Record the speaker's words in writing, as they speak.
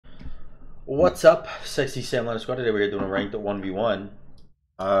What's up, Sexy Sam Lennon Squad? Today we're doing a ranked 1v1.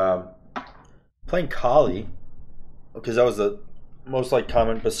 Playing Kali, because that was the most liked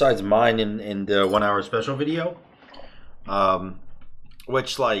comment besides mine in the 1 hour special video.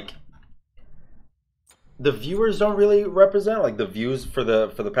 Which, like, the viewers don't really represent, like, the views for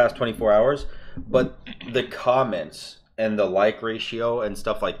the past 24 hours, but the comments and the like ratio and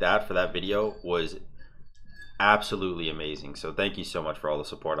stuff like that for that video was absolutely amazing. So thank you so much for all the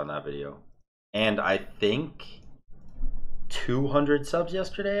support on that video. And I think 200 subs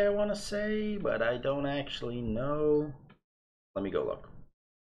yesterday, I want to say, but I don't actually know. Let me go look.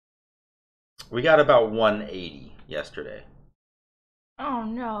 We got about 180 yesterday. Oh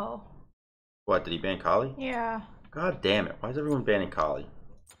no. What, did he ban Kali? Yeah. God damn it. Why is everyone banning Kali?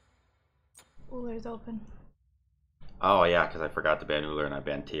 Uler's open. Oh yeah, because I forgot to ban Uller and I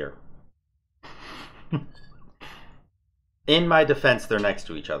banned Tyr. In my defense, they're next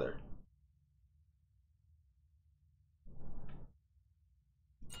to each other.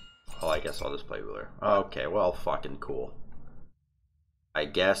 Oh, I guess I'll just play Uller. Okay, well, fucking cool. I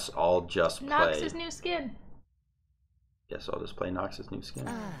guess I'll just play... Nox's new skin. Guess I'll just play Nox's new skin.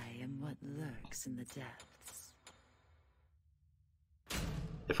 I am what lurks in the depths.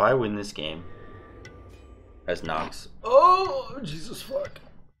 If I win this game as Nox... Oh, Jesus fuck.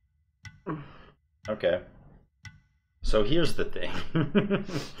 Okay. So here's the thing.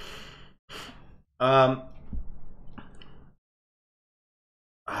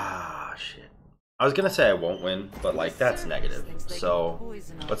 Shit. I was gonna say I won't win, but like that's negative. So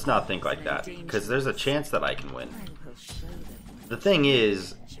let's not think like that, because there's a chance that I can win. The thing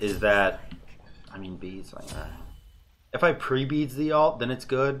is that I mean beads. Like, if I pre-beads the ult, then it's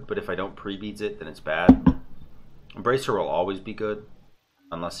good. But if I don't pre-beads it, then it's bad. Embracer will always be good,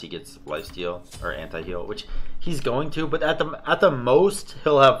 unless he gets lifesteal or anti-heal, which he's going to. But at the most,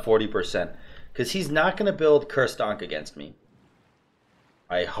 he'll have 40%, because he's not gonna build Cursed Donk against me.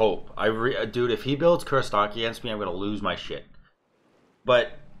 I hope. Dude, if he builds Cursed Donk against me, I'm going to lose my shit.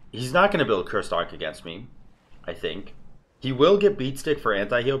 But he's not going to build Cursed Donk against me, I think. He will get Beatstick for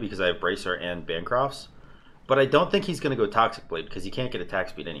anti-heal because I have Bracer and Bancrofts. But I don't think he's going to go Toxic Blade because he can't get attack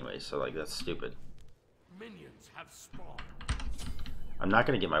speed anyway. So, like, that's stupid. Minions have spawned. I'm not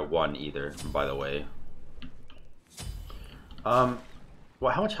going to get my 1 either, by the way. Well,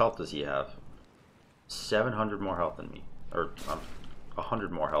 how much health does he have? 700 more health than me. Or,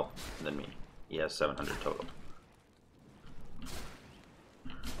 100 more health than me. He has 700 total.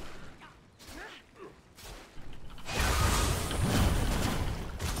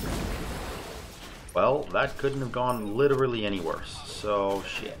 Well, that couldn't have gone literally any worse. So,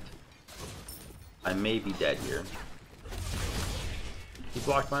 shit. I may be dead here. He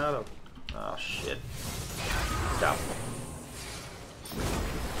blocked my auto. Oh, shit. Stop.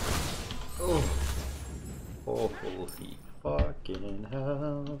 Oh. Holy fucking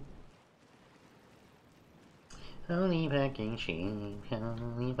hell. Holy fucking shit.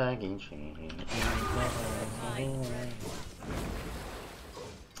 Holy fucking shit.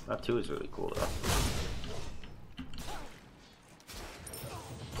 That 2 is really cool though.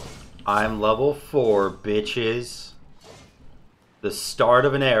 I'm level 4, bitches. The start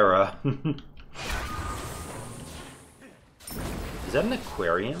of an era. Is that an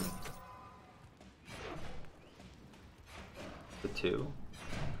aquarium? The 2.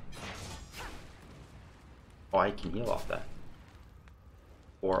 Oh, I can heal off that.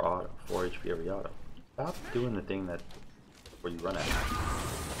 4 auto, 4 HP every auto. Stop doing the thing that where you run at.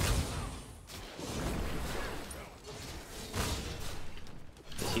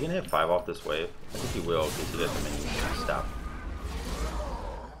 Is he gonna hit 5 off this wave? I think he will because he doesn't minion. Stop.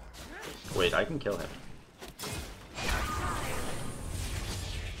 Wait, I can kill him.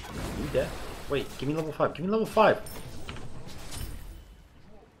 You dead? Wait, give me level 5. Give me level 5.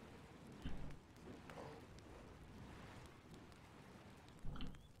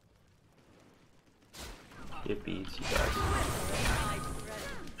 Get beats, you guys.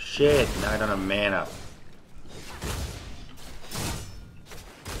 Shit, now I don't have mana.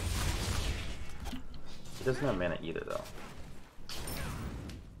 He doesn't have mana either, though.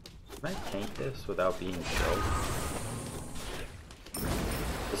 Can I tank this without being killed?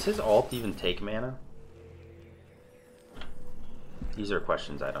 Does his ult even take mana? These are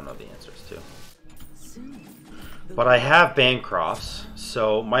questions I don't know the answers to. But I have Bancrofts,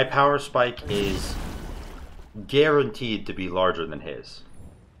 so my power spike is guaranteed to be larger than his.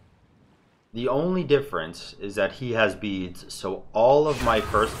 The only difference is that he has beads, so all of my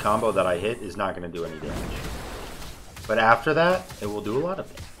first combo that I hit is not going to do any damage. But after that, it will do a lot of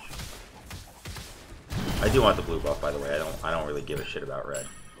damage. I do want the blue buff, by the way. I don't really give a shit about red.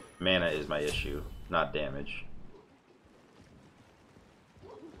 Mana is my issue, not damage.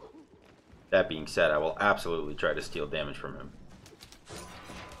 That being said, I will absolutely try to steal damage from him.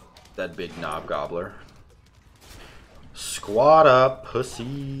 That big knob gobbler. Squat up,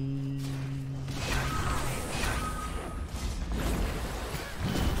 pussy.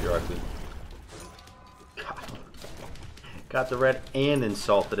 You're ugly. God. Got the red and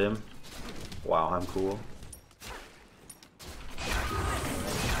insulted him. Wow, I'm cool.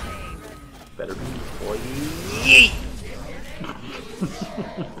 Better be, boy. Yeet!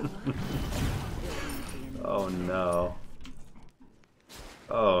 Oh no.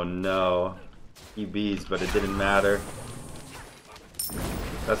 Oh no. He beats, but it didn't matter.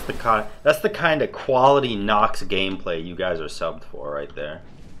 That's the kind of quality Nox gameplay you guys are subbed for right there.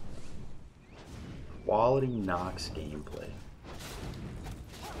 Quality Nox gameplay.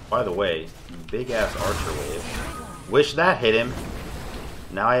 By the way, big ass archer wave. Wish that hit him.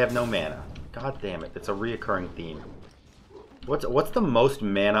 Now I have no mana. God damn it, it's a reoccurring theme. What's the most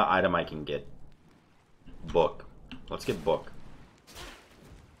mana item I can get? Book. Let's get book.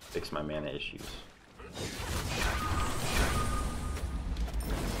 Fix my mana issues.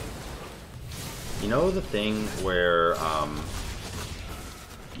 You know the thing where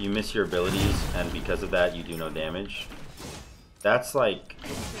you miss your abilities and because of that you do no damage? That's like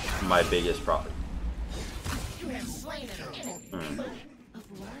my biggest problem.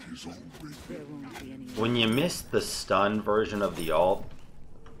 When you miss the stun version of the ult,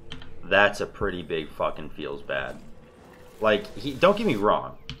 that's a pretty big fucking feels bad. Like, don't get me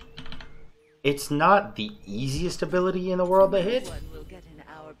wrong. It's not the easiest ability in the world to hit,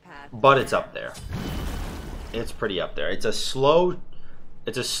 but it's up there. It's pretty up there. It's a slow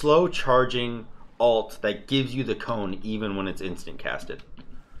charging ult that gives you the cone even when it's instant casted.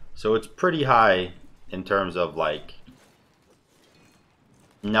 So it's pretty high in terms of like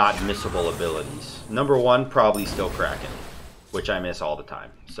not missable abilities. Number one, probably still Kraken, which I miss all the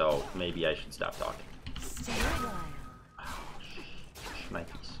time. So maybe I should stop talking.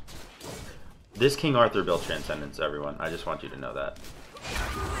 Schnikes. This King Arthur built Transcendence, everyone. I just want you to know that.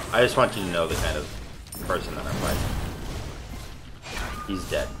 I just want you to know the kind of person that I'm fighting. He's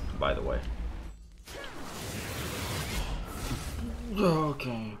dead, by the way.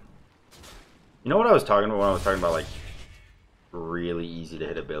 Okay. You know what I was talking about when I was talking about like really easy to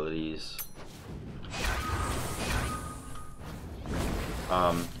hit abilities?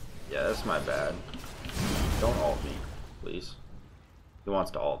 Yeah, that's my bad. Don't ult me, please. Who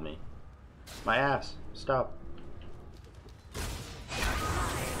wants to ult me? My ass. Stop.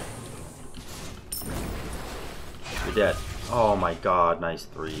 You're dead. Oh my god, nice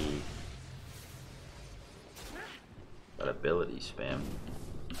 3. That ability spam.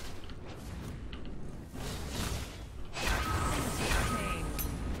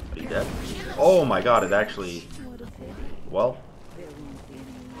 Are you dead? Oh my god, it actually... Well...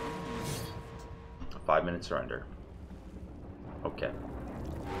 5-minute surrender. Okay.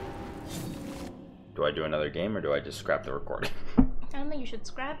 Do I do another game or do I just scrap the recording? I don't think you should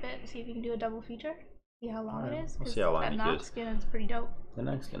scrap it. See if you can do a double feature. See how long it is. We'll see how long that it Nox is. skin is pretty dope. The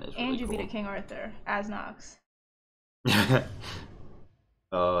next skin is really And you cool. beat a King Arthur as Nox.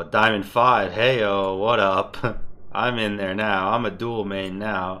 Diamond 5. Heyo, what up? I'm in there now. I'm a dual main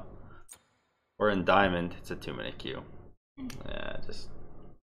now. We're in Diamond. It's a 2-minute queue. Yeah, just